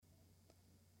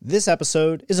This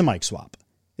episode is a mic swap.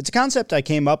 It's a concept I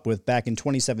came up with back in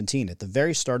 2017 at the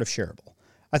very start of Shareable.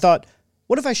 I thought,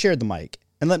 what if I shared the mic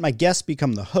and let my guest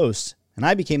become the host and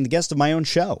I became the guest of my own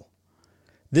show?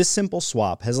 This simple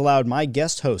swap has allowed my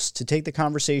guest hosts to take the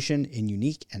conversation in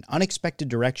unique and unexpected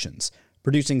directions,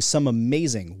 producing some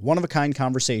amazing, one-of-a-kind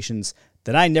conversations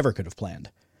that I never could have planned.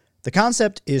 The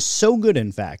concept is so good,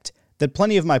 in fact, that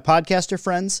plenty of my podcaster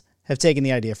friends have taken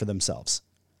the idea for themselves.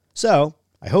 So,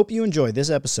 I hope you enjoy this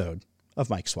episode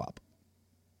of Mic Swap.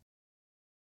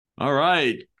 All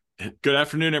right. Good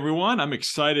afternoon, everyone. I'm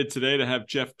excited today to have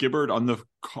Jeff Gibbard on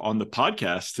the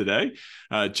podcast today.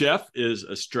 Jeff is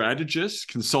a strategist,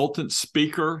 consultant,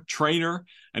 speaker, trainer,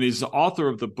 and he's the author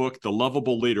of the book, The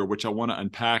Lovable Leader, which I want to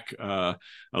unpack a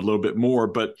little bit more.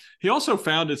 But he also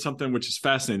founded something which is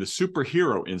fascinating, the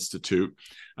Superhero Institute,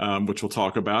 which we'll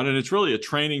talk about. And it's really a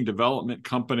training development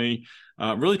company,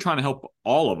 really trying to help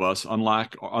all of us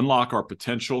unlock our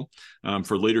potential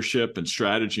for leadership and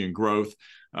strategy and growth.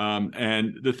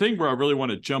 And the thing where I really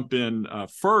want to jump in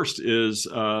first is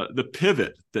the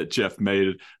pivot that Jeff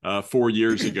made 4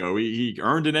 years ago. He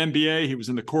earned an MBA. He was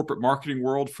in the corporate marketing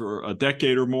world for a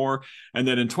decade or more. And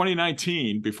then in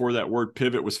 2019, before that word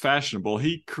pivot was fashionable,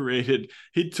 he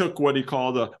took what he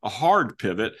called a hard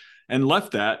pivot and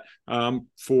left that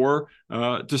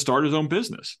to start his own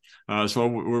business. So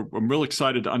I'm really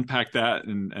excited to unpack that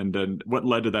and then what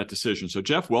led to that decision. So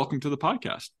Jeff, welcome to the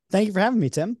podcast. Thank you for having me,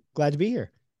 Tim. Glad to be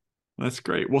here. That's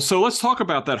great. Well, so let's talk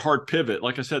about that hard pivot.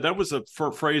 Like I said, that was a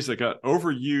phrase that got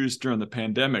overused during the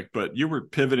pandemic, but you were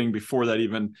pivoting before that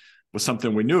even was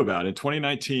something we knew about. In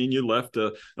 2019, you left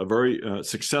a very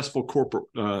successful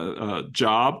corporate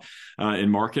job in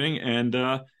marketing,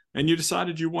 and you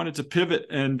decided you wanted to pivot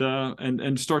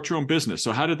and start your own business.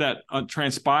 So how did that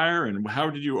transpire, and how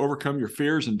did you overcome your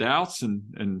fears and doubts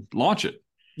and launch it?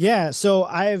 Yeah, so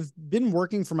I've been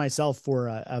working for myself for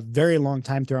a very long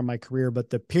time throughout my career, but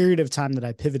the period of time that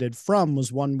I pivoted from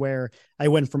was one where I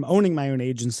went from owning my own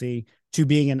agency to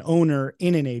being an owner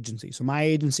in an agency. So my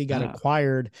agency got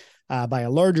acquired by a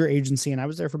larger agency, and I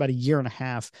was there for about a year and a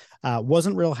half.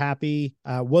 Wasn't real happy,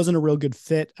 wasn't a real good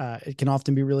fit. It can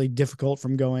often be really difficult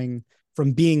from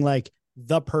being like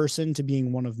the person to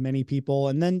being one of many people,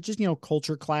 and then just,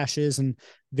 culture clashes and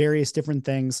various different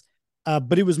things.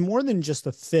 But it was more than just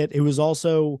a fit. It was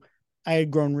also, I had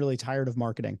grown really tired of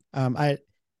marketing. I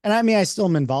still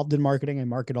am involved in marketing. I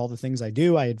market all the things I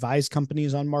do. I advise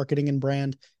companies on marketing and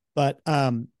brand, but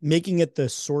making it the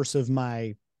source of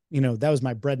my, that was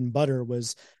my bread and butter,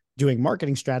 was doing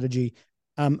marketing strategy.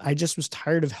 I just was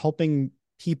tired of helping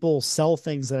people sell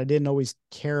things that I didn't always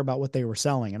care about what they were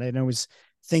selling. And I didn't always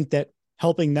think that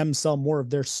helping them sell more of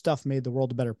their stuff made the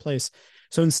world a better place.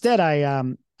 So instead,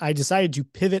 I decided to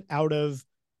pivot out of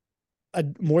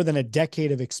more than a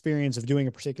decade of experience of doing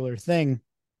a particular thing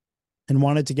and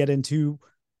wanted to get into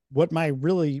what my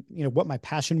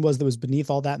passion was that was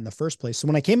beneath all that in the first place. So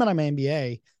when I came out of my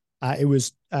MBA, it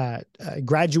was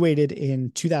graduated in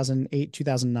 2008,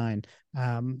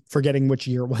 2009, forgetting which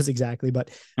year it was exactly, but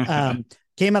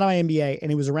came out of my MBA,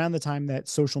 and it was around the time that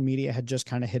social media had just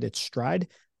kind of hit its stride.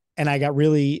 And I got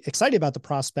really excited about the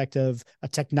prospect of a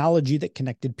technology that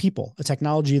connected people, a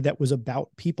technology that was about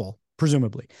people,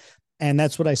 presumably. And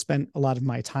that's what I spent a lot of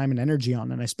my time and energy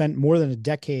on. And I spent more than a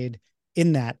decade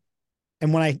in that.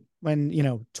 And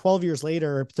when 12 years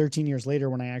later, 13 years later,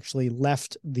 when I actually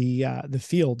left the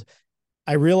field,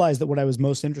 I realized that what I was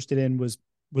most interested in was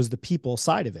the people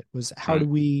side of it, was how do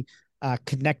we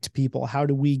connect people? How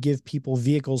do we give people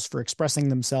vehicles for expressing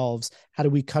themselves? How do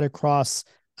we cut across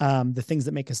the things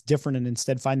that make us different and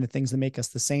instead find the things that make us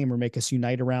the same or make us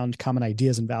unite around common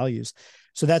ideas and values?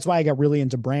 So that's why I got really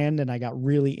into brand, and I got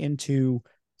really into,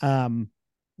 how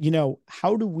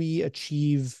do we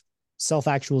achieve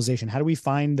self-actualization? How do we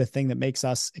find the thing that makes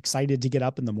us excited to get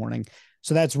up in the morning?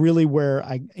 So that's really where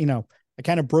I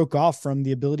kind of broke off from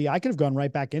the ability. I could have gone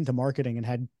right back into marketing and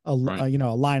had a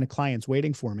line of clients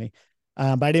waiting for me.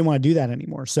 But I didn't want to do that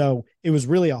anymore. So it was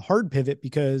really a hard pivot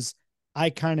because I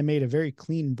kind of made a very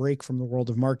clean break from the world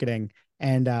of marketing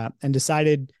and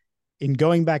decided in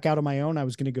going back out on my own, I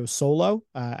was going to go solo.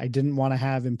 I didn't want to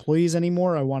have employees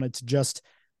anymore. I wanted to just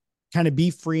kind of be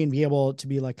free and be able to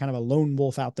be like kind of a lone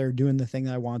wolf out there doing the thing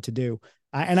that I want to do.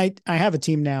 And I have a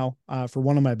team now for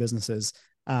one of my businesses.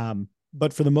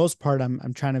 But for the most part,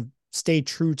 I'm trying to stay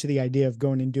true to the idea of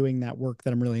going and doing that work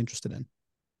that I'm really interested in.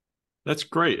 That's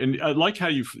great. And I like how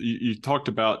you talked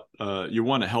about you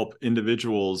want to help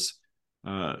individuals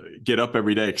get up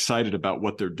every day excited about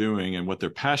what they're doing and what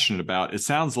they're passionate about. It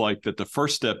sounds like that the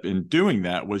first step in doing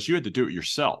that was you had to do it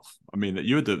yourself. I mean, that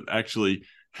you had to actually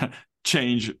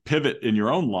pivot in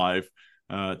your own life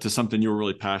to something you were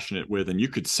really passionate with, and you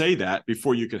could say that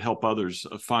before you could help others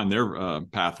find their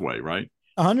pathway, right?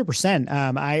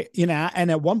 100%.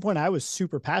 And at one point I was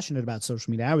super passionate about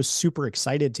social media. I was super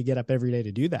excited to get up every day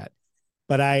to do that.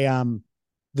 But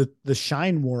the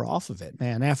shine wore off of it,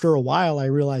 man. After a while, I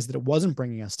realized that it wasn't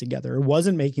bringing us together. It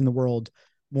wasn't making the world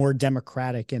more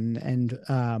democratic and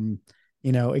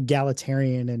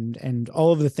egalitarian and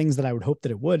all of the things that I would hope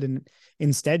that it would. And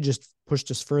instead just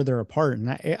pushed us further apart. And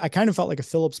I kind of felt like a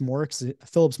Phillips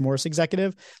Morris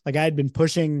executive. Like I had been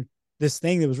pushing this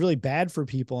thing that was really bad for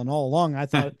people. And all along I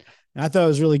thought it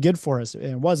was really good for us, and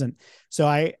it wasn't. So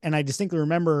I distinctly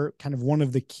remember kind of one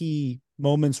of the key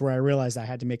moments where I realized I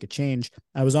had to make a change.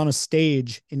 I was on a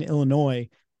stage in Illinois.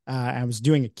 I was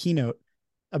doing a keynote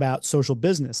about social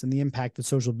business and the impact that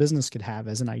social business could have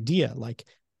as an idea, like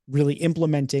really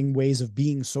implementing ways of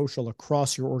being social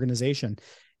across your organization.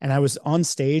 And I was on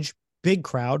stage, big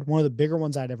crowd, one of the bigger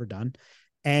ones I'd ever done.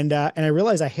 And I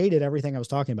realized I hated everything I was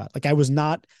talking about. Like I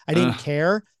didn't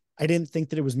care. I didn't think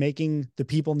that it was making the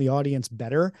people in the audience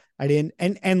better. I didn't,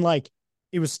 and like,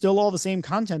 it was still all the same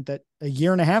content that a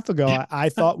year and a half ago I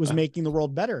thought was making the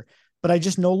world better, but I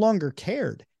just no longer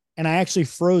cared. And I actually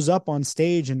froze up on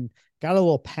stage and got a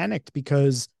little panicked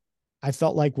because I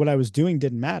felt like what I was doing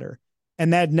didn't matter.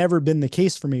 And that had never been the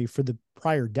case for me for the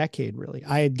prior decade, really.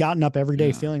 I had gotten up every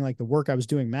day feeling like the work I was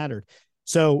doing mattered.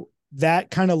 So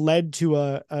that kind of led to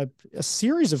a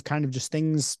series of kind of just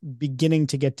things beginning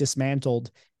to get dismantled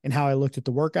in how I looked at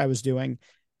the work I was doing,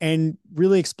 and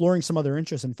really exploring some other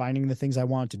interests and finding the things I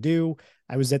wanted to do.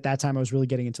 I was at that time, I was really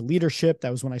getting into leadership. That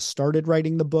was when I started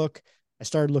writing the book. I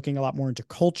started looking a lot more into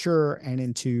culture and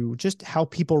into just how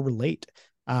people relate.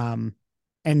 And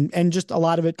just a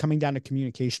lot of it coming down to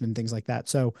communication and things like that.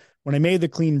 So when I made the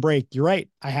clean break, you're right,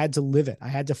 I had to live it. I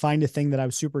had to find a thing that I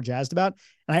was super jazzed about.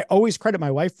 And I always credit my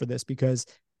wife for this, because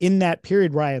in that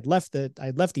period where I had left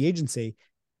the agency,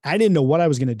 I didn't know what I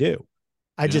was going to do.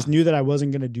 I just knew that I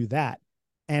wasn't going to do that.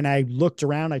 And I looked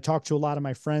around, I talked to a lot of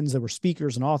my friends that were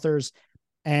speakers and authors.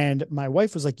 And my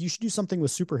wife was like, you should do something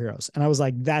with superheroes. And I was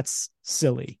like, that's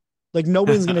silly. Like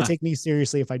nobody's going to take me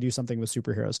seriously if I do something with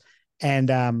superheroes.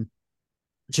 And,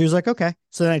 she was like, okay.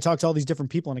 So then I talked to all these different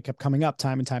people, and it kept coming up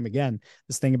time and time again,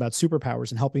 this thing about superpowers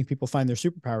and helping people find their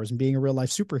superpowers and being a real life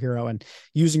superhero and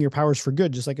using your powers for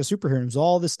good, just like a superhero. It was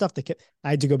all this stuff that I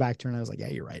had to go back to. And I was like, yeah,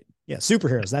 you're right. Yeah.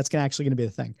 Superheroes. That's actually going to be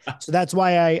the thing. So that's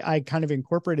why I kind of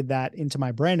incorporated that into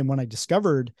my brand. And when I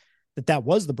discovered that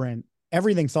was the brand,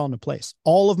 everything fell into place.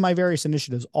 All of my various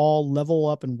initiatives all level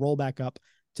up and roll back up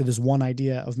to this one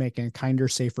idea of making a kinder,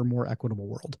 safer, more equitable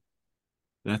world.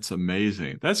 That's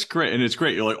amazing. That's great. And it's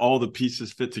great. You're like all the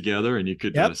pieces fit together, and you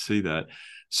could see that.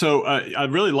 So I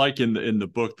really like in the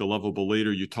book, The Lovable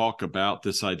Leader, you talk about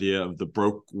this idea of the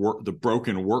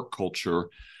broken work culture.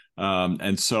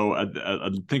 And so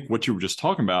I think what you were just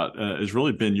talking about has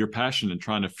really been your passion in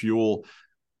trying to fuel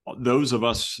those of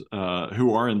us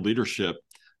who are in leadership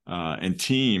and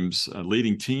teams,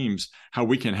 leading teams, how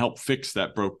we can help fix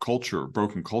that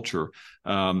broken culture.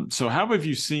 So how have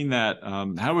you seen that?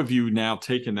 How have you now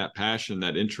taken that passion,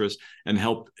 that interest, and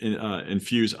help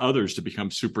infuse others to become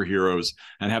superheroes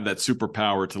and have that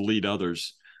superpower to lead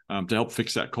others to help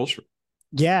fix that culture?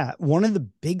 Yeah. One of the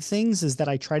big things is that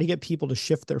I try to get people to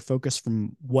shift their focus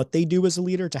from what they do as a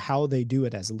leader to how they do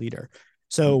it as a leader.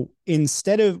 So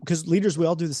because leaders, we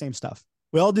all do the same stuff.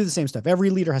 We all do the same stuff. Every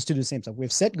leader has to do the same stuff. We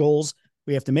have set goals.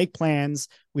 We have to make plans.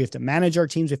 We have to manage our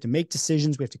teams. We have to make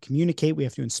decisions. We have to communicate. We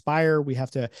have to inspire. We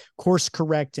have to course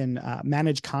correct and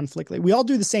manage conflict. Like, we all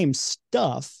do the same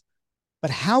stuff, but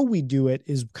how we do it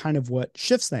is kind of what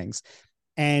shifts things.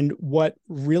 And what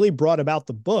really brought about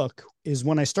the book is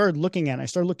when I started looking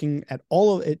at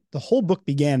all of it. The whole book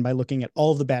began by looking at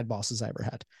all of the bad bosses I ever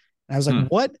had. And I was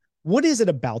like, what is it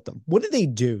about them? What do they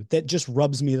do that just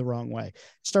rubs me the wrong way?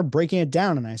 Start breaking it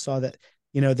down. And I saw that,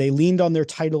 they leaned on their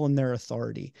title and their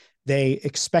authority. They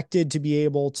expected to be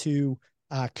able to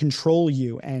control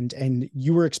you, and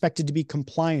you were expected to be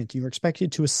compliant. You were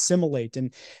expected to assimilate,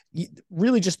 and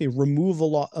really just the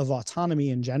removal of autonomy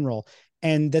in general.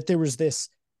 And that there was this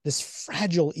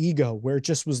fragile ego where it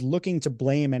just was looking to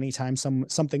blame anytime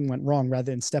something went wrong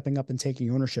rather than stepping up and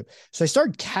taking ownership. So I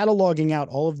started cataloging out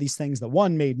all of these things that,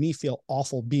 one, made me feel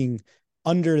awful being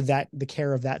under the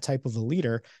care of that type of a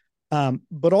leader.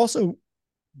 But also,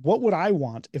 what would I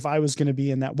want if I was going to be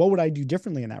in that? What would I do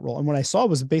differently in that role? And what I saw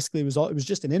was basically it was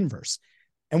just an inverse.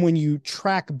 And when you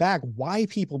track back why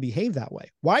people behave that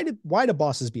way, why do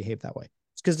bosses behave that way?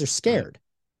 It's because they're scared. Right.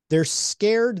 They're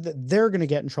scared that they're going to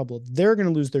get in trouble. They're going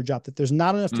to lose their job, that there's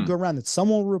not enough to go around, that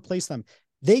someone will replace them.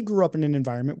 They grew up in an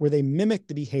environment where they mimicked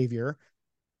the behavior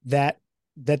that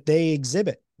that they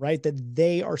exhibit, right? That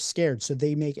they are scared. So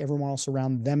they make everyone else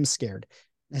around them scared.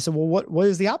 And I said, well, what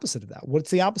is the opposite of that?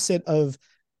 What's the opposite of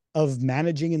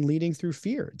managing and leading through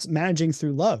fear? It's managing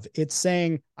through love. It's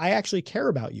saying, I actually care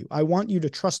about you. I want you to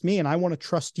trust me and I want to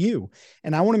trust you.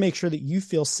 And I want to make sure that you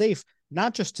feel safe,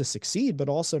 not just to succeed, but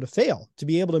also to fail, to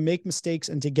be able to make mistakes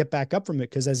and to get back up from it.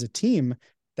 Because as a team,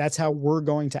 that's how we're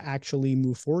going to actually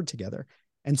move forward together.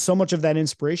 And so much of that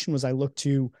inspiration was I looked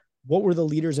to what were the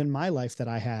leaders in my life that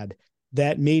I had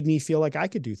that made me feel like I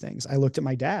could do things. I looked at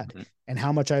my dad and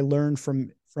how much I learned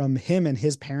from him and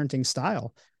his parenting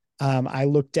style. I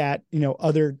looked at,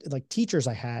 other like teachers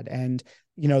I had and,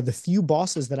 the few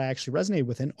bosses that I actually resonated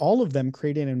with, and all of them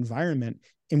created an environment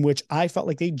in which I felt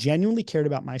like they genuinely cared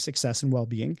about my success and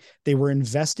well-being. They were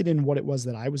invested in what it was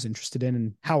that I was interested in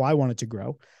and how I wanted to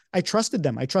grow. I trusted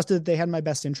them. I trusted that they had my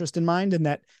best interest in mind and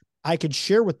that I could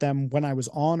share with them when I was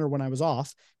on or when I was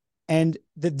off, and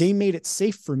that they made it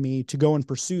safe for me to go and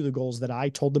pursue the goals that I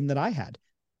told them that I had.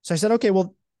 So I said, okay,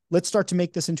 well, let's start to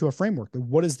make this into a framework.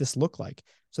 What does this look like?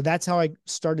 So that's how I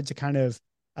started to kind of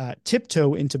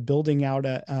tiptoe into building out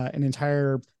an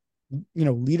entire,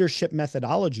 leadership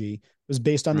methodology. Was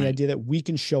based on the idea that we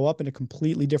can show up in a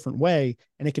completely different way,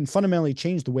 and it can fundamentally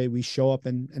change the way we show up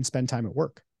and spend time at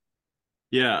work.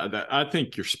 Yeah, I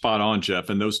think you're spot on, Jeff.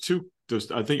 And those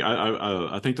I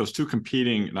think those two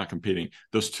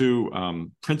those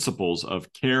two principles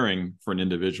of caring for an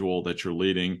individual that you're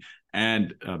leading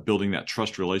and building that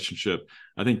trust relationship,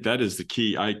 I think that is the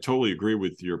key. I totally agree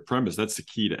with your premise. That's the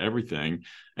key to everything,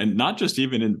 and not just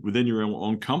even within your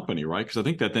own company, right? Because I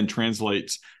think that then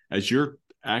translates as you're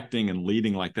acting and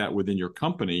leading like that within your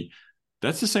company.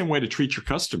 That's the same way to treat your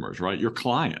customers, right? Your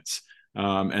clients.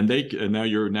 And now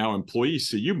you're employees.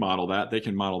 So you model that, they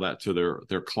can model that to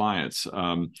their clients.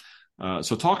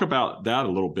 So talk about that a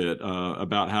little bit,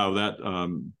 about how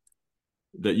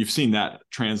that you've seen that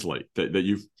translate, that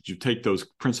you take those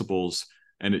principles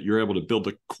and that you're able to build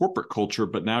the corporate culture,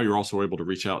 but now you're also able to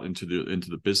reach out into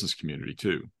the business community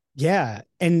too. Yeah.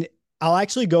 And I'm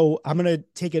going to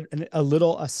take it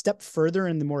a step further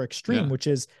in the more extreme, which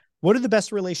is, what are the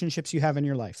best relationships you have in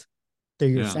your life? They're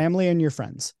your family and your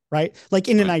friends, right? Like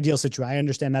in an ideal situation, I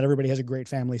understand not everybody has a great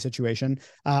family situation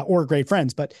or great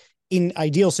friends, but in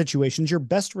ideal situations, your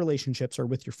best relationships are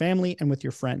with your family and with your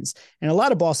friends. And a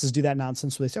lot of bosses do that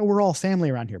nonsense where they say, oh, we're all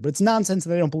family around here, but it's nonsense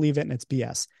and they don't believe it and it's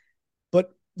BS.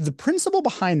 But the principle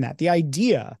behind that, the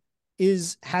idea,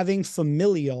 is having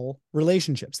familial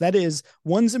relationships. That is,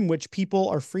 ones in which people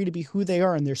are free to be who they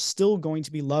are and there's still going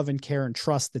to be love and care and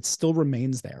trust that still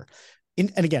remains there.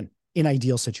 And again, in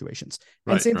ideal situations.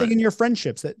 And same thing in your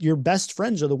friendships, that your best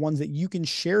friends are the ones that you can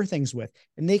share things with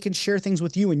and they can share things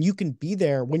with you, and you can be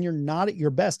there when you're not at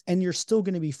your best and you're still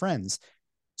going to be friends.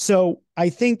 So I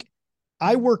think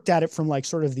I worked at it from like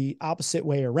sort of the opposite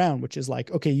way around, which is like,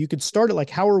 okay, you could start it like,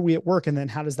 how are we at work? And then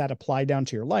how does that apply down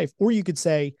to your life? Or you could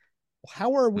say,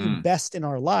 how are we best in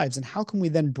our lives? And how can we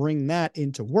then bring that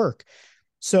into work?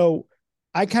 So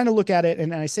I kind of look at it,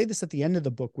 and I say this at the end of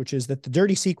the book, which is that the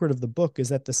dirty secret of the book is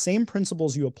that the same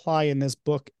principles you apply in this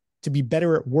book to be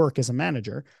better at work as a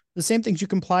manager, the same things you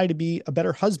can apply to be a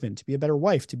better husband, to be a better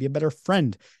wife, to be a better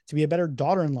friend, to be a better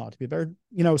daughter-in-law, to be a better,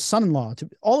 son-in-law, to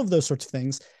all of those sorts of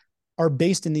things are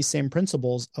based in these same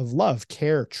principles of love,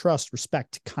 care, trust,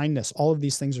 respect, kindness. All of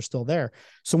these things are still there.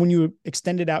 So when you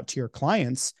extend it out to your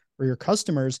clients or your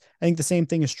customers, I think the same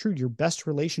thing is true. Your best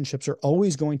relationships are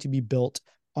always going to be built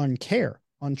on care,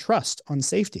 on trust, on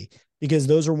safety, because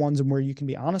those are ones where you can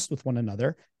be honest with one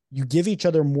another. You give each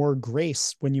other more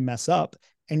grace when you mess up,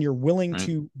 and you're willing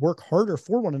to work harder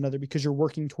for one another because you're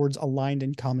working towards aligned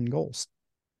and common goals.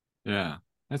 Yeah,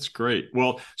 that's great.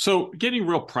 Well, so getting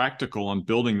real practical on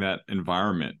building that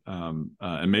environment,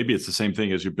 and maybe it's the same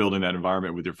thing as you're building that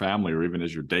environment with your family or even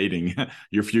as you're dating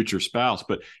your future spouse.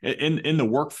 But in the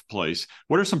workplace,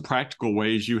 what are some practical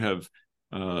ways you have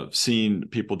seen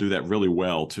people do that really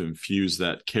well to infuse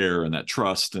that care and that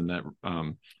trust and that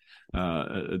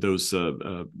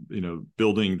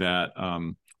building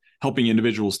that, helping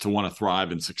individuals to want to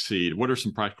thrive and succeed? What are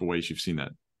some practical ways you've seen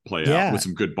that play out with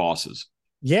some good bosses?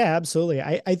 Yeah, absolutely.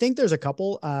 I think there's a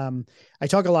couple. I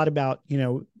talk a lot about,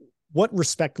 what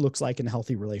respect looks like in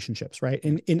healthy relationships, right?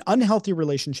 In unhealthy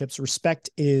relationships, respect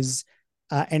is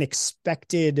an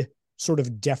expected sort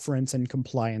of deference and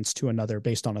compliance to another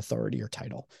based on authority or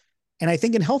title. And I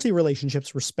think in healthy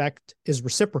relationships, respect is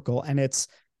reciprocal, and it's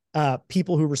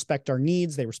people who respect our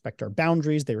needs, they respect our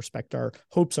boundaries, they respect our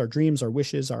hopes, our dreams, our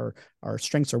wishes, our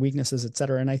strengths, our weaknesses, et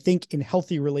cetera. And I think in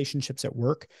healthy relationships at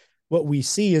work, what we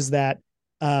see is that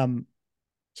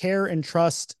care and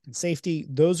trust and safety,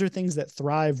 those are things that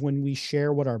thrive when we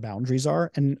share what our boundaries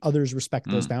are and others respect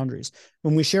those boundaries.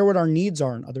 When we share what our needs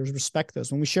are and others respect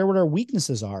those. When we share what our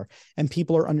weaknesses are and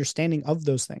people are understanding of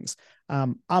those things.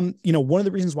 One of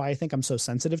the reasons why I think I'm so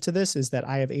sensitive to this is that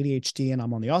I have ADHD and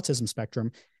I'm on the autism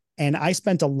spectrum. And I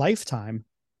spent a lifetime,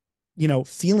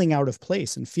 feeling out of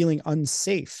place and feeling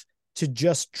unsafe to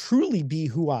just truly be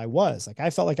who I was. Like I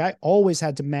felt like I always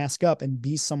had to mask up and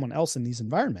be someone else in these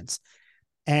environments.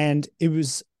 And it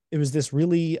was this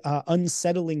really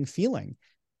unsettling feeling.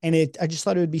 And I just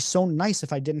thought it would be so nice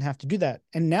if I didn't have to do that.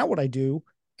 And now what I do,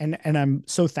 and I'm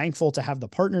so thankful to have the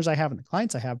partners I have and the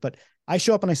clients I have, but I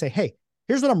show up and I say, hey,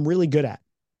 here's what I'm really good at.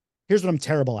 Here's what I'm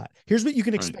terrible at. Here's what you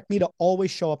can expect me to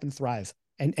always show up and thrive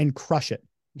and crush it.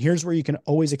 Here's where you can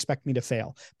always expect me to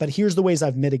fail. But here's the ways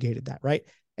I've mitigated that, right?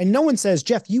 And no one says,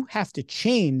 Jeff, you have to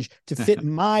change to fit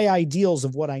my ideals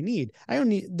of what I need.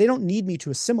 They don't need me to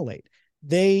assimilate.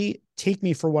 They take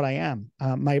me for what I am.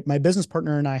 My business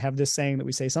partner and I have this saying that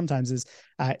we say sometimes is,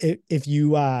 if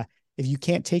you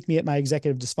can't take me at my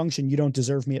executive dysfunction, you don't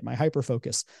deserve me at my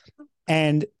hyperfocus.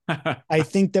 And I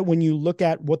think that when you look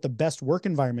at what the best work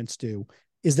environments do,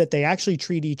 is that they actually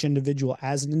treat each individual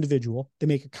as an individual. They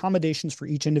make accommodations for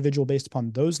each individual based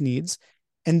upon those needs.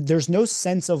 And there's no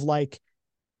sense of like,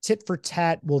 tit for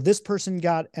tat, well, this person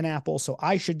got an apple, so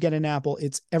I should get an apple.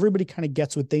 It's everybody kind of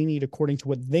gets what they need according to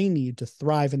what they need to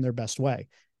thrive in their best way.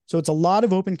 So it's a lot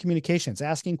of open communications,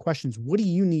 asking questions. What do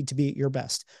you need to be at your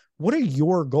best? What are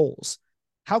your goals?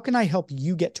 How can I help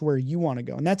you get to where you want to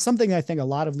go? And that's something I think a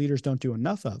lot of leaders don't do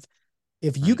enough of.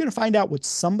 If you can find out what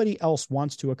somebody else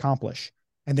wants to accomplish,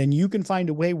 and then you can find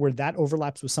a way where that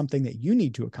overlaps with something that you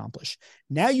need to accomplish,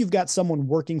 now you've got someone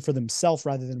working for themselves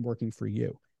rather than working for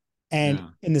you. And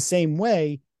in the same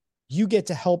way, you get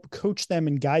to help coach them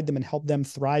and guide them and help them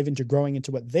thrive into growing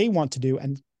into what they want to do.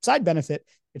 And side benefit,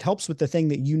 it helps with the thing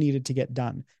that you needed to get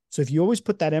done. So if you always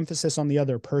put that emphasis on the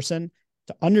other person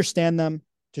to understand them,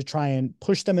 to try and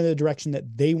push them in the direction that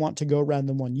they want to go rather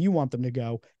than one you want them to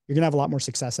go, you're going to have a lot more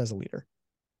success as a leader.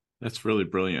 That's really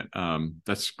brilliant.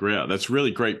 That's great. That's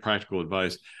really great practical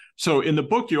advice. So in the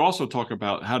book, you also talk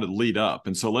about how to lead up.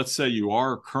 And so let's say you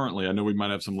are currently, I know we might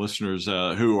have some listeners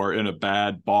who are in a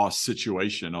bad boss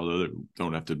situation, although they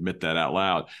don't have to admit that out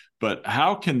loud. But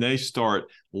how can they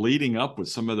start leading up with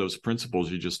some of those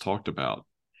principles you just talked about?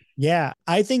 Yeah,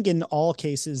 I think in all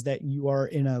cases that you are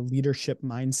in a leadership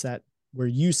mindset where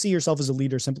you see yourself as a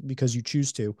leader simply because you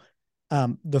choose to,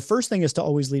 the first thing is to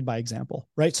always lead by example,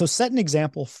 right? So set an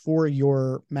example for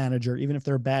your manager, even if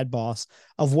they're a bad boss,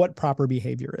 of what proper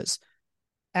behavior is.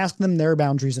 Ask them their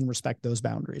boundaries and respect those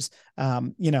boundaries.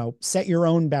 Set your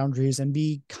own boundaries and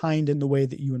be kind in the way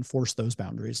that you enforce those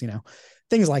boundaries,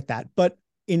 things like that. But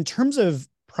in terms of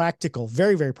practical,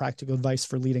 very, very practical advice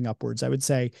for leading upwards, I would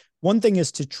say one thing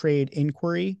is to trade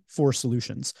inquiry for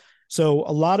solutions. So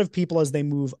a lot of people, as they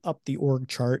move up the org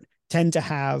chart, tend to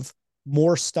have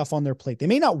more stuff on their plate. They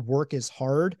may not work as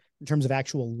hard in terms of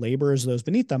actual labor as those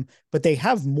beneath them, but they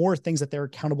have more things that they're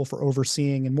accountable for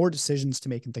overseeing and more decisions to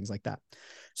make and things like that.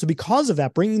 So because of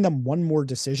that, bringing them one more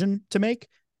decision to make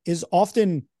is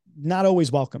often not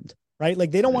always welcomed, right? Like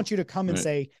they don't want you to come and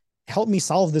say, help me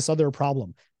solve this other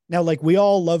problem. Now, like we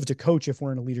all love to coach if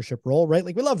we're in a leadership role, right?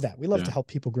 Like we love that. We love to help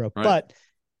people grow, but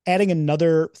adding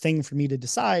another thing for me to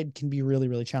decide can be really,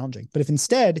 really challenging. But if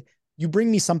instead you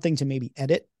bring me something to maybe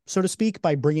edit, so to speak,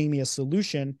 by bringing me a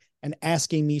solution and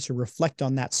asking me to reflect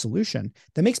on that solution,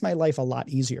 that makes my life a lot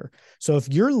easier. So if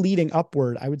you're leading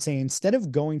upward, I would say instead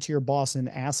of going to your boss and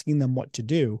asking them what to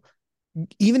do,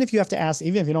 even if you have to ask,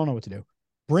 even if you don't know what to do,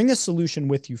 bring a solution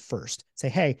with you first. Say,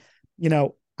 hey,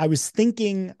 I was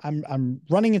thinking I'm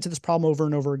running into this problem over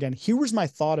and over again. Here was my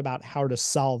thought about how to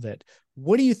solve it.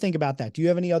 What do you think about that? Do you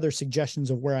have any other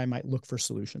suggestions of where I might look for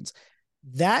solutions?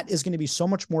 That is going to be so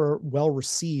much more well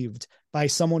received by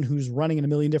someone who's running in a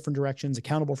million different directions,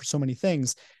 accountable for so many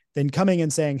things, than coming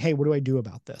and saying, hey, what do I do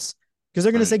about this? Because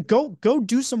they're going to say, go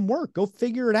do some work, go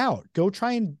figure it out, go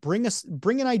try and bring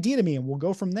an idea to me and we'll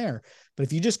go from there. But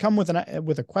if you just come with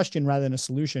a question rather than a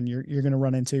solution, you're going to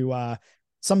run into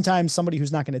sometimes somebody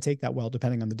who's not going to take that well,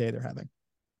 depending on the day they're having.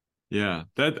 Yeah,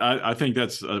 I think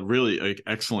that's a really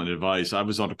excellent advice. I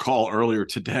was on a call earlier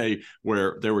today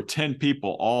where there were 10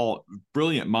 people, all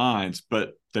brilliant minds,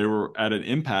 but they were at an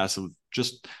impasse of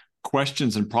just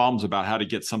questions and problems about how to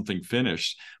get something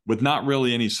finished with not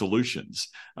really any solutions.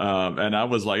 And I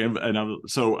was like,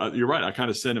 so you're right. I kind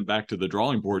of sent him back to the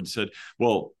drawing board and said,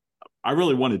 well, I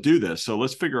really want to do this. So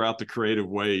let's figure out the creative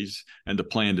ways and the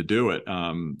plan to do it.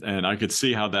 And I could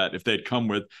see how that if they'd come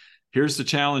with, here's the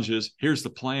challenges, here's the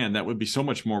plan. That would be so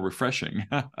much more refreshing.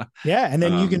 Yeah. And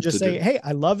then you can just say, do. hey,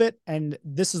 I love it. And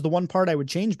this is the one part I would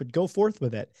change, but go forth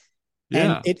with it.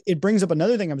 And Yeah. it brings up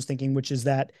another thing I was thinking, which is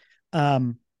that,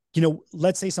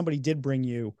 let's say somebody did bring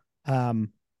you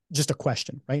just a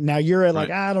question, right? Now you're like,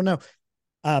 Right. I don't know.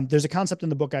 There's a concept in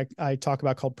the book I talk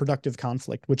about called productive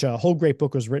conflict, which a whole great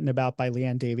book was written about by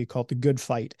Leanne Davey called The Good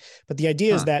Fight. But the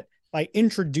idea is Huh. that by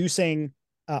introducing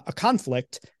a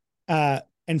conflict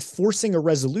and forcing a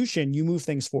resolution, you move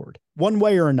things forward one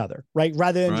way or another, right?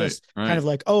 Rather than Right. just kind Right. of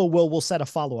like, oh, well, we'll set a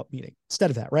follow-up meeting instead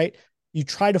of that, right? You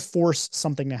try to force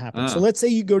something to happen. So let's say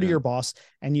you go to Yeah. your boss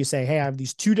and you say, hey, I have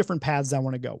these two different paths I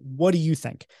want to go. What do you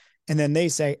think? And then they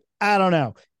say, I don't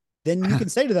know. Then you can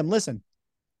say to them, listen,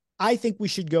 I think we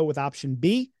should go with option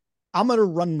B. I'm going to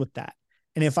run with that.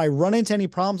 And if I run into any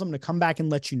problems, I'm going to come back and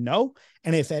let you know.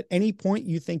 And if at any point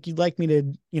you think you'd like me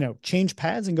to, change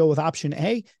paths and go with option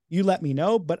A, you let me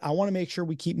know. But I want to make sure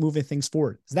we keep moving things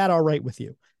forward. Is that all right with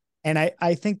you? And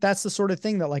I think that's the sort of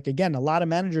thing that, like, again, a lot of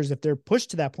managers, if they're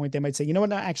pushed to that point, they might say, you know what,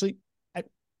 no, actually,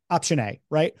 option A,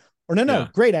 right? Or no, Yeah.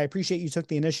 great. I appreciate you took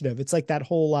the initiative. It's like that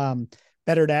whole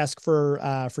better to ask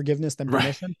for forgiveness than Right.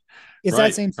 permission. It's that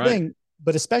Right. same Right. thing.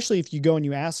 But especially if you go and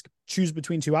you ask, choose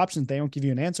between two options, they don't give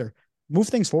you an answer. Move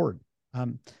things forward.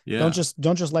 Don't Yeah.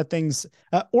 just let things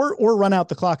or run out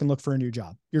the clock and look for a new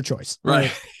job. Your choice.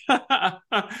 Right.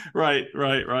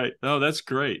 Right. Oh, that's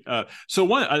great.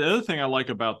 So another thing I like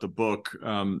about the book,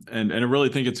 and I really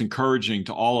think it's encouraging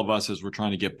to all of us as we're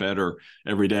trying to get better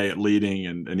every day at leading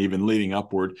and even leading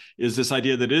upward, is this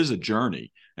idea that it is a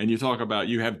journey. And you talk about,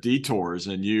 you have detours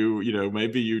and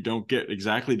maybe you don't get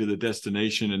exactly to the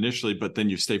destination initially, but then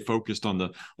you stay focused on the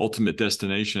ultimate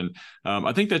destination.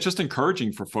 I think that's just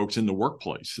encouraging for folks in the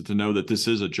workplace to know that this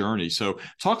is a journey. So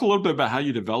talk a little bit about how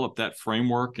you developed that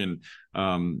framework and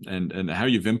how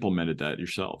you've implemented that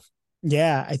yourself.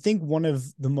 Yeah, I think one of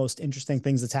the most interesting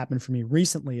things that's happened for me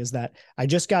recently is that I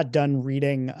just got done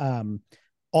reading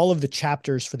all of the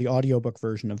chapters for the audiobook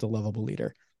version of The Lovable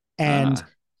Leader. And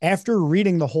after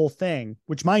reading the whole thing,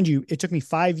 which, mind you, it took me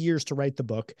 5 years to write the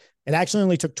book. It actually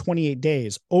only took 28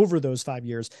 days over those 5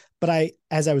 years. But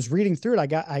as I was reading through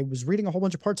it, I was reading a whole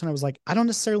bunch of parts and I was like, I don't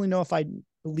necessarily know if I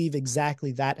believe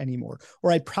exactly that anymore,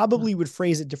 or I probably would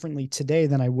phrase it differently today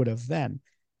than I would have then.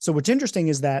 So what's interesting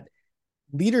is that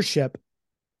leadership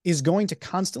is going to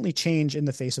constantly change in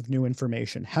the face of new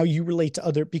information, how you relate to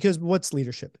other, because what's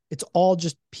leadership? It's all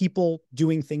just people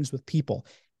doing things with people.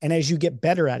 And as you get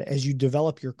better at it, as you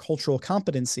develop your cultural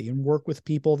competency and work with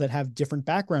people that have different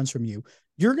backgrounds from you,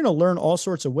 you're going to learn all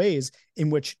sorts of ways in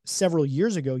which several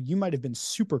years ago, you might have been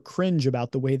super cringe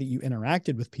about the way that you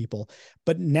interacted with people.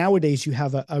 But nowadays you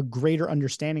have a greater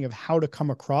understanding of how to come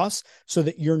across so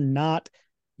that you're not,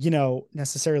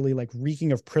 necessarily like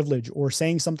reeking of privilege or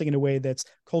saying something in a way that's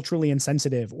culturally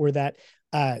insensitive or that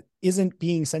isn't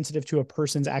being sensitive to a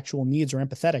person's actual needs or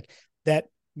empathetic, that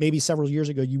maybe several years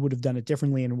ago you would have done it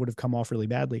differently and it would have come off really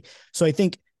badly. So I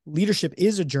think leadership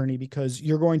is a journey because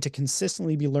you're going to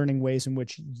consistently be learning ways in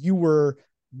which you were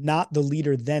not the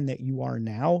leader then that you are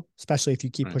now, especially if you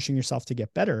keep pushing yourself to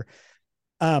get better.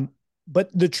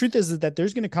 But the truth is that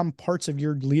there's going to come parts of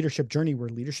your leadership journey where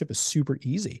leadership is super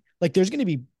easy. Like there's going to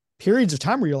be periods of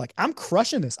time where you're like, I'm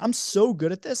crushing this. I'm so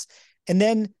good at this. And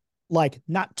then like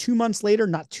not 2 months later,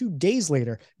 not 2 days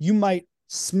later, you might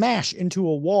smash into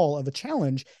a wall of a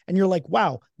challenge. And you're like,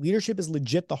 wow, leadership is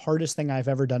legit the hardest thing I've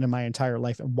ever done in my entire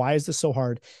life. And why is this so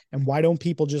hard? And why don't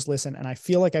people just listen? And I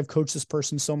feel like I've coached this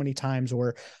person so many times,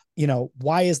 or,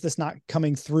 why is this not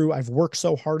coming through? I've worked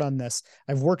so hard on this.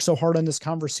 I've worked so hard on this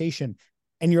conversation.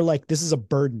 And you're like, this is a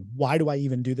burden. Why do I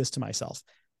even do this to myself?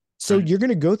 So you're going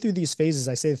to go through these phases.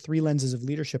 I say the 3 lenses of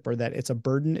leadership are that it's a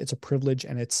burden, it's a privilege,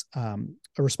 and it's a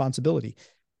responsibility.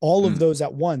 All of those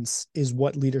at once is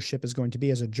what leadership is going to be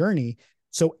as a journey.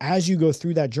 So as you go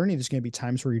through that journey, there's going to be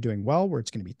times where you're doing well, where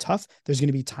it's going to be tough. There's going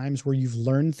to be times where you've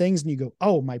learned things and you go,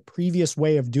 oh, my previous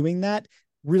way of doing that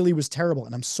really was terrible.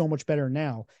 And I'm so much better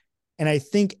now. And I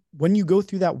think when you go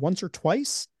through that once or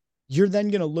twice, you're then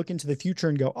going to look into the future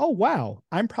and go, oh, wow,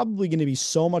 I'm probably going to be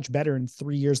so much better in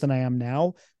 3 years than I am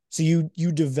now. So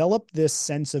you develop this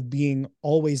sense of being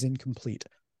always incomplete,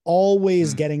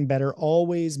 always getting better,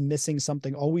 always missing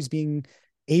something, always being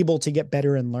able to get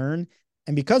better and learn.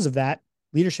 And because of that,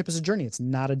 leadership is a journey. It's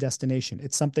not a destination.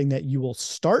 It's something that you will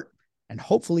start and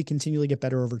hopefully continually get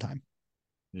better over time.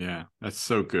 Yeah, that's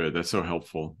so good. That's so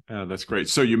helpful. That's great.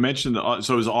 So you mentioned,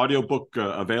 so is the audiobook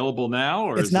available now,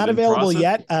 or it's is not it in available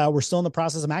process? yet. We're still in the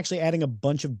process. I'm actually adding a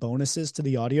bunch of bonuses to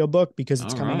the audiobook because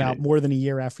it's All coming out right. more than a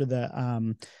year after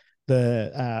the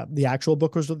actual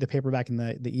book was the paperback and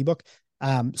the ebook.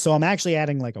 So I'm actually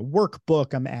adding like a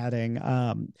workbook. I'm adding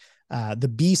the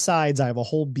B-sides. I have a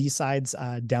whole B-sides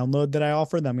download that I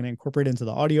offer that I'm going to incorporate into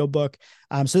the audiobook.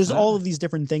 So there's all of these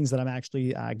different things that I'm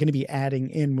actually going to be adding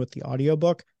in with the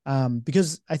audiobook,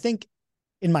 because I think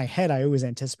in my head, I always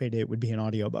anticipated it would be an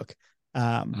audiobook. So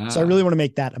I really want to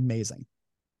make that amazing.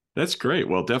 That's great.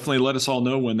 Well, definitely let us all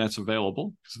know when that's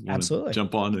available. Absolutely.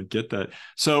 Jump on and get that.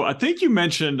 So I think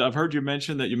I've heard you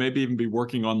mention that you maybe even be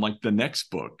working on like the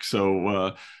next book.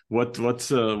 So what's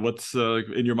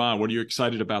in your mind? What are you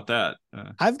excited about that?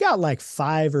 I've got like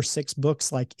 5 or 6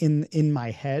 books like in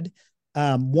my head.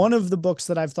 One of the books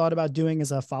that I've thought about doing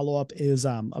as a follow-up is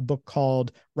a book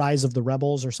called Rise of the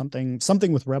Rebels, or something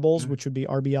with rebels, which would be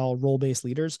RBL, role-based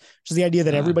leaders, which is the idea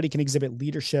that everybody can exhibit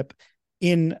leadership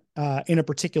in a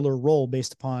particular role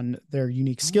based upon their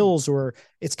unique skills, or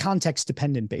it's context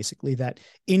dependent, basically, that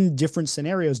in different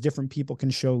scenarios, different people can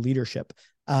show leadership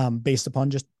based upon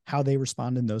just how they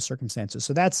respond in those circumstances.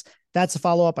 So that's a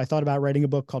follow-up. I thought about writing a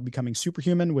book called Becoming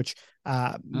Superhuman, which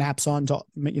maps on to,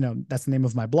 that's the name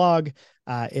of my blog.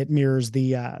 It mirrors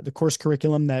the course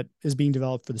curriculum that is being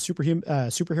developed for the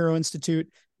Superhero Institute,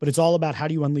 but it's all about how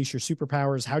do you unleash your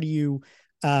superpowers? How do you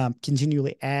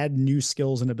continually add new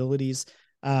skills and abilities?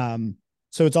 So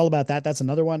it's all about that. That's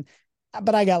another one.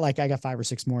 But I got 5 or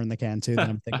 6 more in the can too that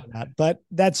I'm thinking about. But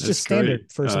that's just standard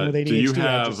for someone with ADHD. Do you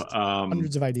have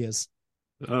hundreds of ideas?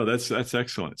 Oh, that's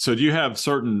excellent. So do you have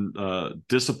certain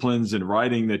disciplines in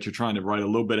writing that you're trying to write a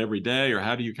little bit every day, or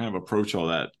how do you kind of approach all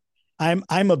that? I'm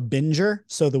a binger.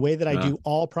 So the way that I do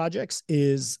all projects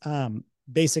is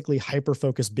basically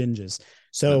hyper-focused binges.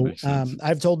 So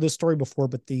I've told this story before,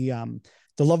 but the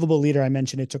Lovable Leader I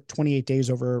mentioned, it took 28 days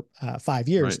over 5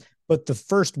 years. Right. But the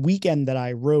first weekend that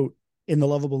I wrote in the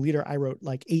Lovable Leader, I wrote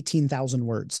like 18,000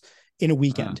 words in a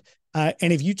weekend. And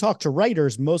if you talk to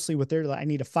writers, mostly what they're like, I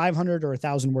need 500 or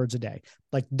 1,000 words a day.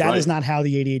 Like that is not how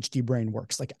the ADHD brain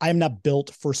works. Like I'm not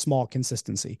built for small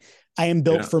consistency. I am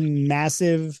built for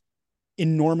massive,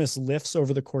 enormous lifts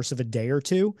over the course of a day or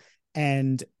two,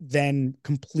 and then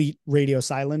complete radio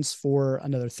silence for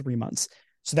another 3 months.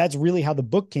 So that's really how the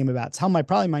book came about. It's how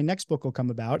my next book will come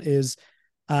about is,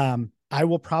 I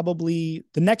will probably,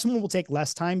 the next one will take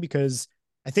less time, because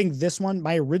I think this one,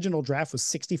 my original draft was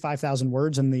 65,000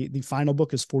 words and the final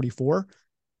book is 44.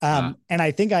 And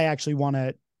I think I actually want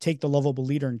to take the Lovable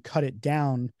Leader and cut it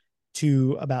down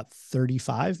to about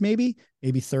 35, maybe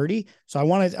 30. So I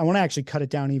want to actually cut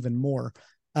it down even more.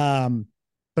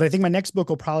 But I think my next book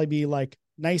will probably be like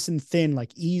nice and thin,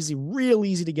 like easy, real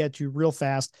easy to get to, real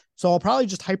fast. So I'll probably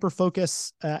just hyper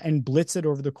focus and blitz it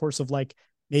over the course of like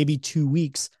maybe 2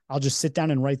 weeks. I'll just sit down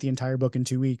and write the entire book in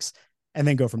 2 weeks and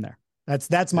then go from there.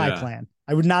 That's my plan.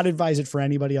 I would not advise it for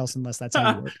anybody else unless that's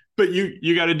how you work. But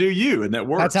you got to do you, and that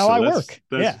works. That's how I work.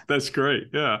 That's great.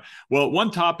 Yeah. Well,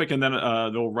 one topic, and then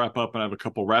they'll wrap up, and I have a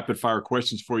couple rapid fire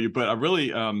questions for you. But I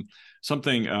really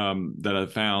something that I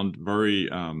found very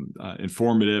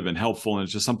informative and helpful, and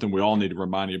it's just something we all need to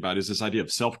remind you about, is this idea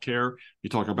of self-care. You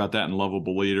talk about that in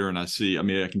Lovable Leader, and I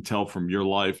can tell from your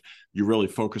life, you really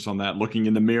focus on that, looking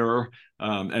in the mirror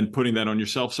and putting that on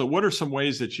yourself. So what are some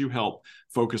ways that you help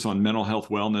focus on mental health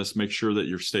wellness, make sure that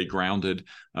you stay grounded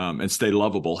and stay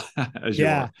lovable as you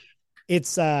are?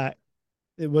 It's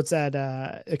what's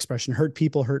that expression? Hurt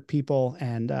people.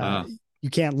 And you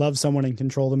can't love someone and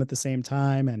control them at the same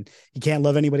time. And you can't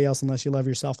love anybody else unless you love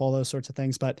yourself, all those sorts of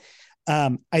things. But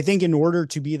I think in order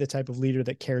to be the type of leader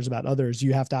that cares about others,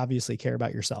 you have to obviously care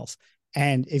about yourself.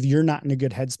 And if you're not in a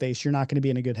good headspace, you're not going to be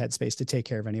in a good headspace to take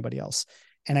care of anybody else.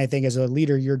 And I think as a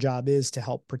leader, your job is to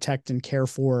help protect and care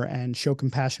for and show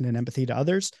compassion and empathy to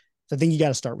others. So I think you got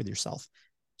to start with yourself.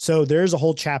 So there's a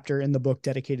whole chapter in the book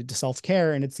dedicated to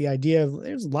self-care. And it's the idea of,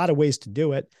 there's a lot of ways to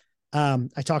do it.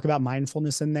 I talk about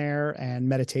mindfulness in there and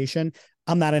meditation.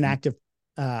 I'm not an active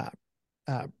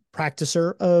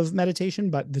practicer of meditation,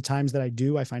 but the times that I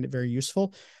do, I find it very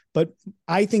useful. But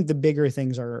I think the bigger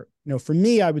things are, for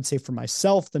me, I would say for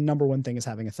myself, the number one thing is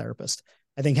having a therapist.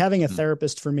 I think having a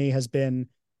therapist for me has been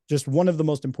just one of the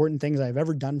most important things I've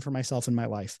ever done for myself in my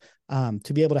life.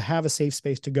 To be able to have a safe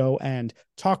space to go and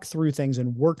talk through things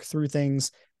and work through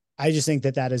things. I just think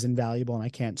that is invaluable. And I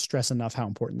can't stress enough how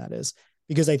important that is,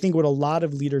 because I think what a lot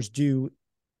of leaders do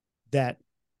that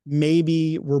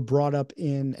maybe were brought up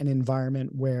in an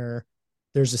environment where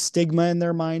there's a stigma in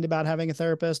their mind about having a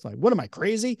therapist. Like, what am I,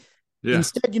 crazy? Yeah.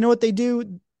 Instead, you know what they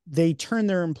do? They turn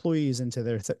their employees into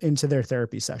their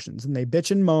therapy sessions, and they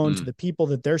bitch and moan to the people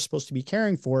that they're supposed to be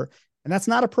caring for. And that's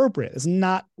not appropriate. It's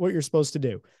not what you're supposed to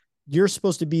do. You're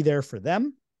supposed to be there for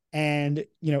them. And,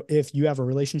 if you have a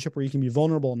relationship where you can be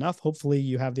vulnerable enough, hopefully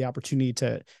you have the opportunity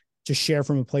to to share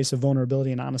from a place of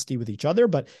vulnerability and honesty with each other,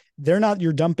 but they're not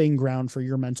your dumping ground for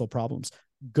your mental problems.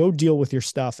 Go deal with your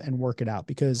stuff and work it out,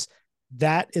 because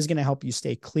that is going to help you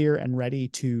stay clear and ready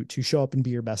to show up and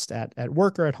be your best at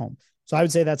work or at home. So I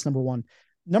would say that's number one.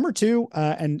 Number two,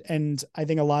 and I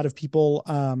think a lot of people,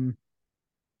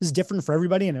 this is different for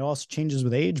everybody, and it also changes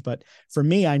with age. But for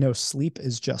me, I know sleep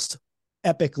is just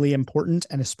epically important.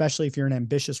 And especially if you're an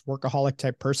ambitious workaholic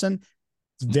type person,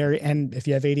 it's and if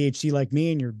you have ADHD like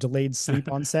me and you're delayed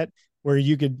sleep onset, where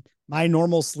my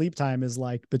normal sleep time is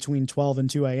like between 12 and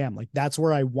 2 a.m. Like that's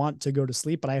where I want to go to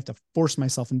sleep, but I have to force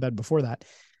myself in bed before that.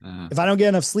 If I don't get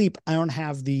enough sleep, I don't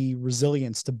have the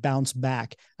resilience to bounce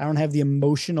back. I don't have the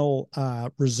emotional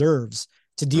reserves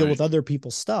to deal with other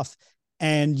people's stuff.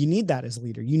 And you need that as a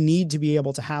leader. You need to be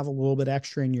able to have a little bit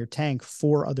extra in your tank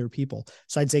for other people.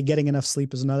 So I'd say getting enough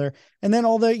sleep is another. And then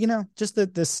all the, just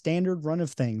the standard run of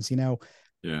things,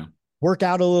 work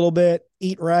out a little bit,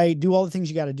 eat right, do all the things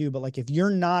you got to do. But like, if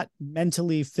you're not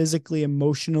mentally, physically,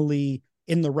 emotionally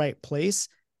in the right place,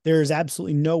 there's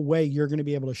absolutely no way you're going to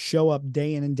be able to show up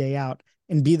day in and day out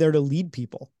and be there to lead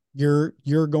people. You're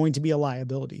going to be a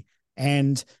liability.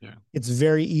 And it's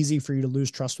very easy for you to lose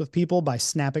trust with people by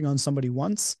snapping on somebody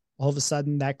once. All of a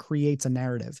sudden that creates a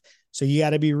narrative. So you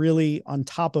got to be really on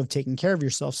top of taking care of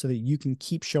yourself so that you can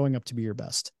keep showing up to be your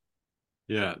best.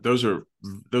 Yeah, those are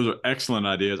excellent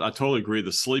ideas. I totally agree.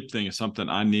 The sleep thing is something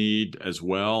I need as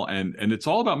well. And it's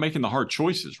all about making the hard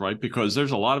choices, right? Because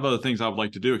there's a lot of other things I would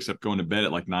like to do except going to bed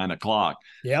at like 9 o'clock.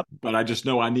 Yep. But I just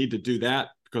know I need to do that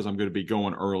because I'm going to be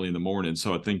going early in the morning.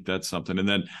 So I think that's something. And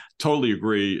then totally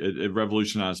agree. It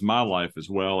revolutionized my life as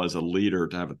well as a leader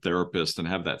to have a therapist and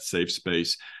have that safe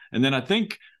space. And then I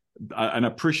think, and I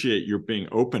appreciate your being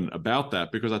open about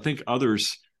that, because I think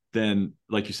others, then,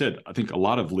 like you said, I think a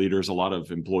lot of leaders, a lot of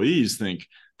employees think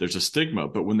there's a stigma,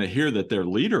 but when they hear that their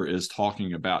leader is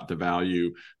talking about the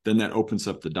value, then that opens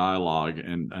up the dialogue.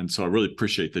 And so I really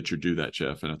appreciate that you do that,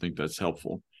 Jeff. And I think that's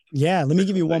helpful. Yeah. Let me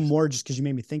give you one more just because you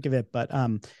made me think of it. But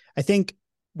I think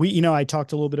I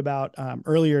talked a little bit about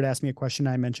earlier, it asked me a question.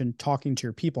 I mentioned talking to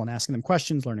your people and asking them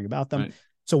questions, learning about them. Right.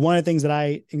 So one of the things that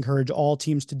I encourage all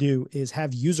teams to do is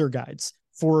have user guides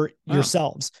for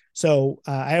yourselves. So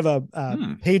I have a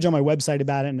page on my website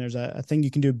about it, and there's a thing you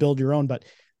can do, build your own. But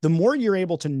the more you're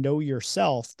able to know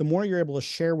yourself, the more you're able to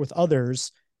share with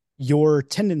others your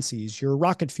tendencies, your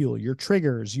rocket fuel, your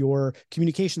triggers, your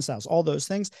communication styles, all those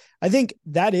things. I think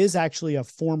that is actually a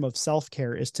form of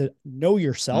self-care, is to know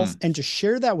yourself and to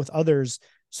share that with others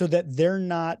so that they're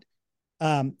not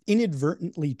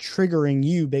inadvertently triggering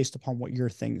you based upon what your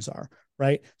things are.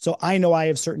 Right. So I know I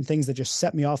have certain things that just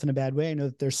set me off in a bad way. I know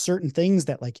that there's certain things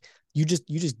that like, you just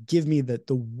give me the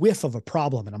whiff of a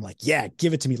problem. And I'm like, yeah,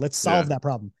 give it to me. Let's solve that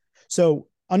problem. So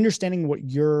understanding what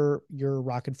your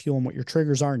rocket fuel and what your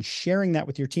triggers are and sharing that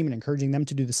with your team and encouraging them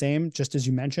to do the same, just as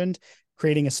you mentioned,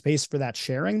 creating a space for that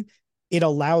sharing, it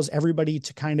allows everybody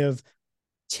to kind of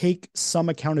take some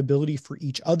accountability for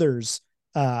each other's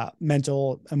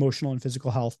mental, emotional, and physical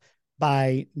health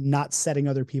by not setting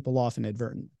other people off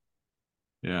inadvertently.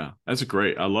 Yeah, that's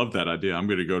great. I love that idea. I'm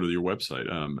going to go to your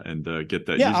website and get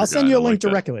that. Yeah, I'll send you a link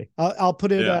directly. I'll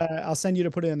put it. I'll send you to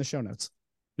put it in the show notes.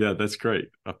 Yeah, that's great.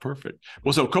 Perfect.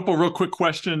 Well, so a couple real quick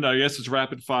questions. I guess it's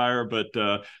rapid fire, but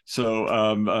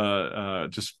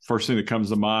just first thing that comes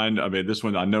to mind. I mean, this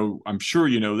one I'm sure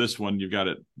you know this one. You've got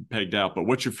it pegged out. But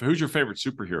who's your favorite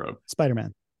superhero?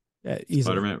 Spider-Man. Easily.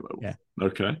 Spider-Man. Yeah.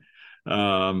 Okay.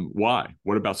 Why?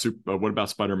 What about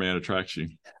Spider-Man attracts you?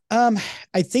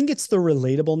 I think it's the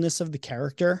relatableness of the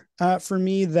character for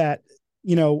me that,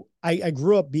 I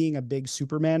grew up being a big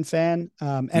Superman fan.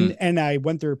 And I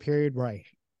went through a period where I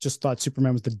just thought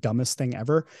Superman was the dumbest thing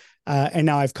ever. And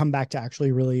now I've come back to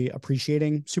actually really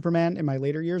appreciating Superman in my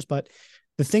later years. But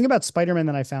the thing about Spider-Man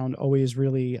that I found always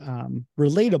really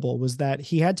relatable was that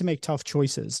he had to make tough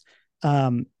choices.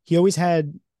 He always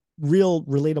had real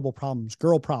relatable problems,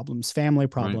 girl problems, family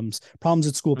problems, problems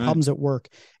at school, problems at work,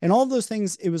 and all of those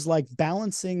things. It was like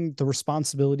balancing the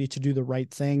responsibility to do the right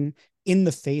thing in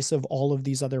the face of all of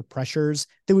these other pressures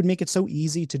that would make it so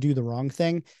easy to do the wrong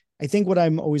thing. I think what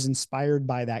I'm always inspired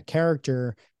by that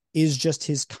character is just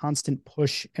his constant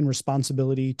push and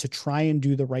responsibility to try and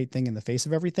do the right thing in the face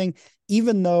of everything,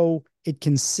 even though it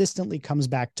consistently comes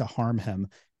back to harm him.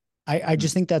 I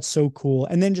just think that's so cool.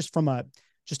 And then just from a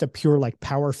pure like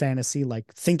power fantasy,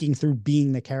 like thinking through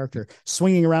being the character,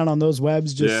 swinging around on those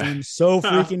webs just seems so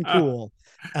freaking cool.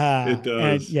 It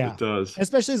does. It does.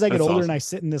 Especially as I get older and I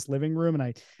sit in this living room and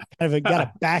I kind of got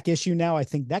a back issue now. I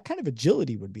think that kind of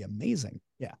agility would be amazing.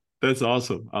 Yeah. That's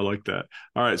awesome. I like that.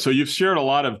 All right. So you've shared a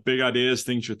lot of big ideas,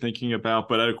 things you're thinking about,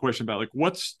 but I had a question about like,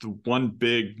 what's the one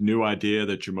big new idea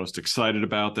that you're most excited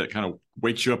about that kind of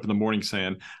wakes you up in the morning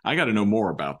saying, I got to know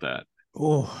more about that?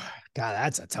 Oh, God,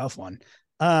 that's a tough one.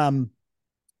 Um,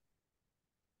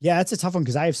 yeah, it's a tough one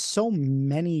because I have so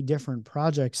many different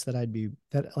projects that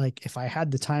like if I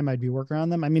had the time, I'd be working on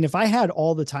them. I mean, if I had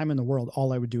all the time in the world,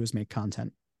 all I would do is make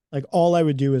content. Like all I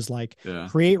would do is like Yeah.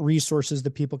 create resources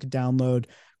that people could download,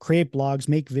 create blogs,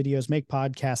 make videos, make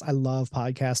podcasts. I love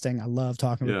podcasting. I love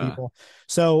talking with Yeah. people.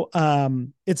 So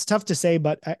it's tough to say,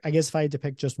 but I guess if I had to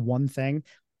pick just one thing,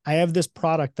 I have this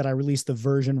product that I released the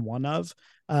version 1 of,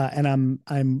 and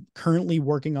I'm currently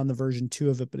working on the version 2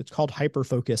 of it, but it's called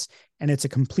Hyperfocus, and it's a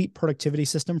complete productivity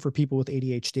system for people with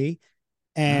ADHD.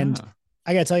 And Ah,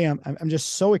 I gotta tell you, I'm just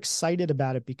so excited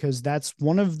about it because it's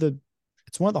one of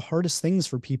the hardest things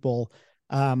for people,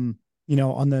 on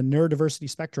the neurodiversity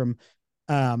spectrum.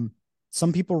 Um,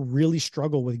 some people really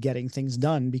struggle with getting things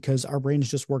done because our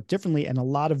brains just work differently. And a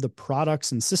lot of the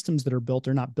products and systems that are built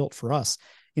are not built for us.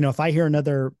 If I hear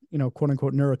another, quote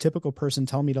unquote, neurotypical person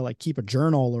tell me to like keep a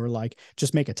journal or like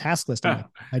just make a task list, I'm like,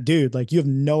 my dude, like you have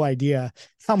no idea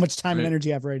how much time and right.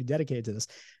 energy I've already dedicated to this.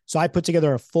 So I put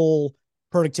together a full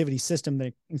productivity system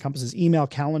that encompasses email,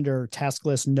 calendar, task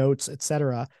list, notes,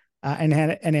 etc. And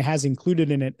it has included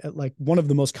in it like one of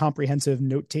the most comprehensive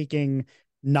note-taking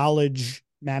knowledge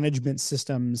management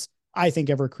systems I think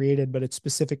ever created, but it's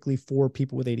specifically for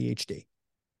people with ADHD.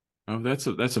 Oh,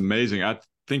 that's amazing. I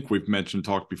think we've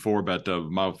talked before about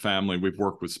my family. We've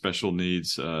worked with special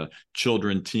needs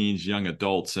children, teens, young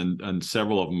adults, and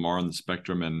several of them are on the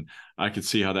spectrum. And I could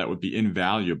see how that would be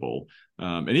invaluable,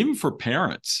 and even for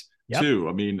parents Yep. too.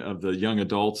 I mean, of the young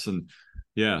adults and.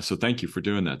 Yeah, so thank you for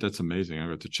doing that. That's amazing. I'm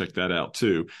going to check that out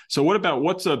too. So,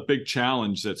 what's a big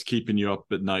challenge that's keeping you up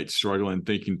at night, struggling,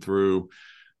 thinking through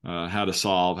how to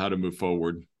solve, how to move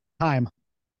forward? Time.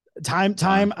 Time.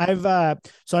 Time.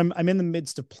 I'm in the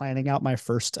midst of planning out my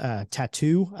first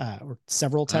tattoo, or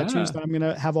several tattoos Ah, that I'm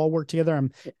gonna have all work together.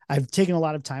 I've taken a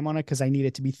lot of time on it because I need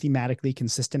it to be thematically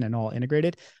consistent and all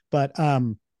integrated. But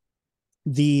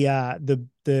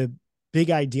the big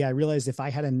idea, I realized if I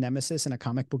had a nemesis in a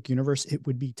comic book universe, it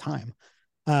would be time.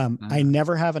 I ah,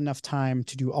 never have enough time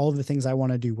to do all of the things I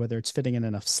want to do, whether it's fitting in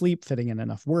enough sleep, fitting in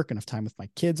enough work, enough time with my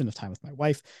kids, enough time with my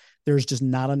wife. There's just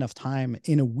not enough time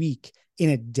in a week,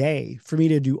 in a day, for me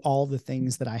to do all the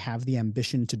things that I have the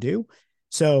ambition to do.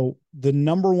 So the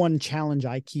number one challenge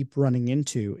I keep running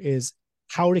into is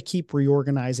how to keep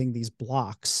reorganizing these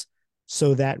blocks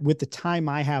so that with the time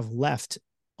I have left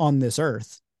on this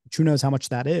earth, which who knows how much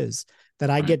that is, that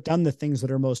I right. get done the things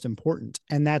that are most important.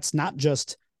 And that's not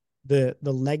just the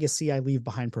legacy I leave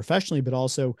behind professionally, but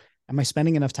also, am I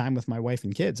spending enough time with my wife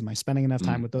and kids? Am I spending enough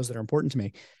time Mm, with those that are important to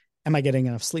me? Am I getting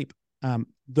enough sleep? And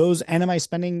am I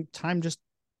spending time just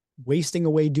wasting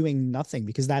away doing nothing?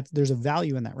 Because there's a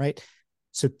value in that, right?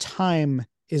 So time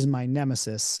is my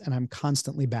nemesis, and I'm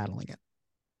constantly battling it.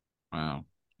 wow.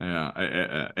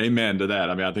 Yeah. Amen to that.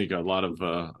 I mean, I think a lot of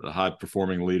high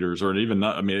performing leaders, or even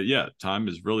not, I mean, yeah, time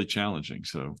is really challenging.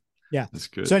 So Yeah. that's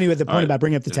good. So anyway, the All point right. about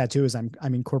bringing up the Yeah. tattoo is I'm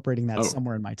incorporating that Oh,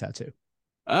 somewhere in my tattoo.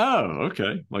 Oh,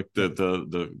 okay. Like Yeah.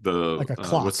 the Like a what's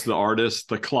clock. the artist?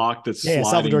 The clock that's Yeah.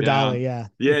 sliding Salvador Dali. down. Yeah.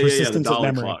 The Yeah. The persistence of Dolly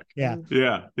memory. clock. Yeah.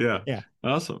 Yeah. Yeah.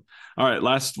 Awesome. All right.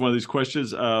 Last one of these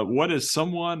questions. What is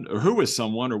someone, or who is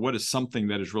someone, or what is something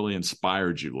that has really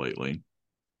inspired you lately?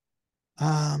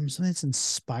 Something that's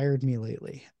inspired me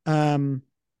lately. I'll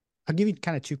give you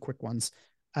kind of two quick ones.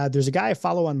 There's a guy I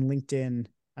follow on LinkedIn.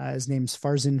 His name's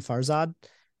Farzin Farzad,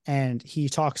 and he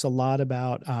talks a lot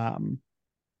about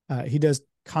he does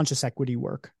conscious equity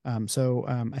work. I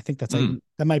think Mm,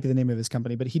 that might be the name of his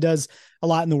company, but he does a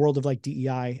lot in the world of like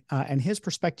DEI, and his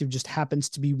perspective just happens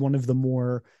to be one of the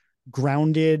more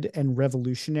grounded and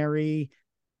revolutionary,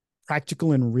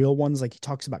 practical and real ones. Like he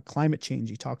talks about climate change.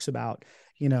 He talks about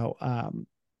you know um,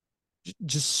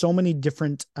 just so many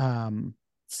different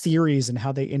theories and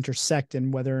how they intersect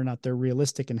and whether or not they're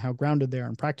realistic and how grounded they are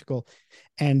and practical.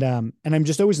 And I'm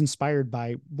just always inspired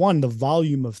by one, the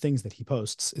volume of things that he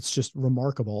posts. It's just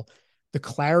remarkable. The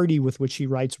clarity with which he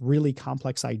writes really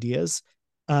complex ideas.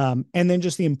 And then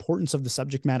just the importance of the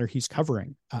subject matter he's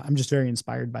covering. I'm just very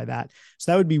inspired by that.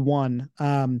 So that would be one.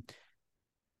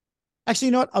 Actually,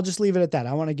 you know what? I'll just leave it at that.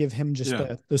 I want to give him just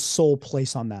yeah. the sole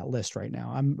place on that list right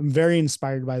now. I'm very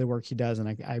inspired by the work he does, and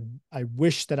I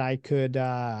wish that I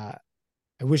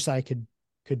wish that I could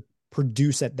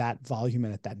produce at that volume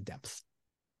and at that depth.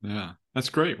 Yeah. That's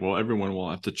great. Well, everyone will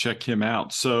have to check him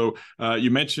out. So you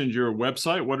mentioned your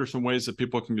website. What are some ways that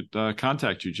people can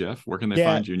contact you, Jeff? Where can they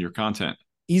Yeah, find you and your content?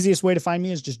 Easiest way to find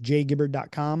me is just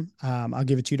jgibbard.com. I'll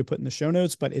give it to you to put in the show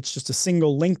notes, but it's just a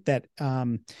single link that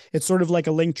it's sort of like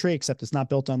a link tree, except it's not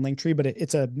built on Linktree, but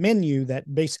it's a menu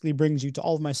that basically brings you to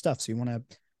all of my stuff. So you want to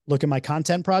look at my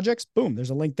content projects, boom, there's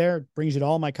a link there. It brings you to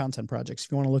all my content projects.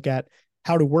 If you want to look at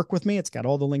how to work with me, it's got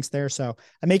all the links there. So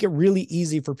I make it really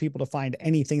easy for people to find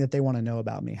anything that they want to know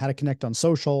about me, how to connect on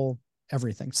social,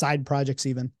 everything, side projects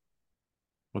even.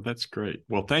 Well, that's great.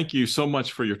 Well, thank you so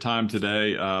much for your time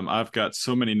today. I've got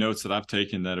so many notes that I've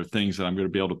taken that are things that I'm going to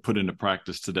be able to put into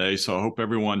practice today. So I hope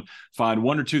everyone find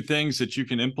one or two things that you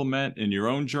can implement in your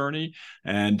own journey,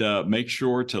 and make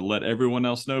sure to let everyone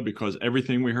else know, because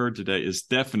everything we heard today is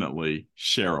definitely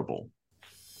shareable.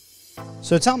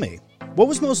 So tell me, what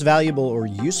was most valuable or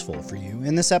useful for you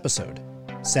in this episode?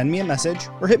 Send me a message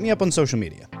or hit me up on social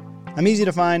media. I'm easy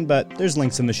to find, but there's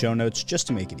links in the show notes just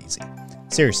to make it easy.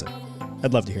 Seriously,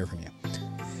 I'd love to hear from you.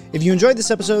 If you enjoyed this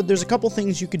episode, there's a couple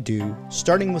things you could do,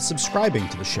 starting with subscribing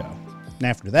to the show. And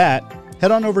after that,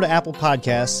 head on over to Apple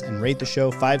Podcasts and rate the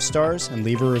show 5 stars and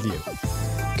leave a review.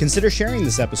 Consider sharing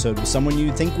this episode with someone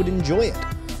you think would enjoy it.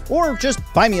 Or just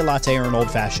buy me a latte or an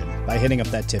old-fashioned by hitting up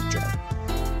that tip jar.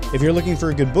 If you're looking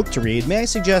for a good book to read, may I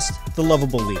suggest The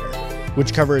Lovable Leader,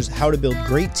 which covers how to build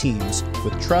great teams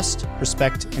with trust,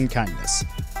 respect, and kindness.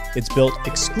 It's built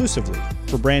exclusively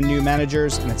for brand new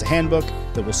managers, and it's a handbook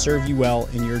that will serve you well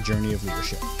in your journey of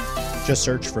leadership. Just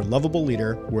search for Lovable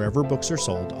Leader wherever books are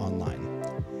sold online.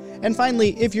 And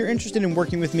finally, if you're interested in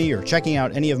working with me or checking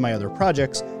out any of my other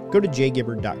projects, go to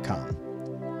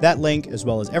jgibbard.com. That link, as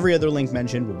well as every other link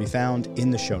mentioned, will be found in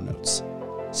the show notes.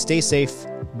 Stay safe,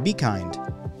 be kind,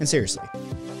 and seriously,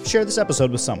 share this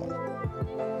episode with someone.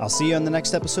 I'll see you on the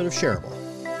next episode of Shareable.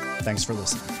 Thanks for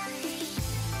listening.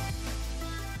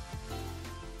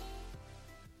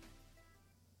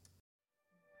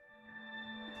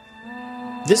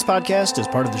 This podcast is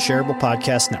part of the Shareable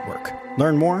Podcast Network.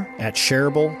 Learn more at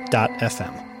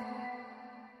shareable.fm.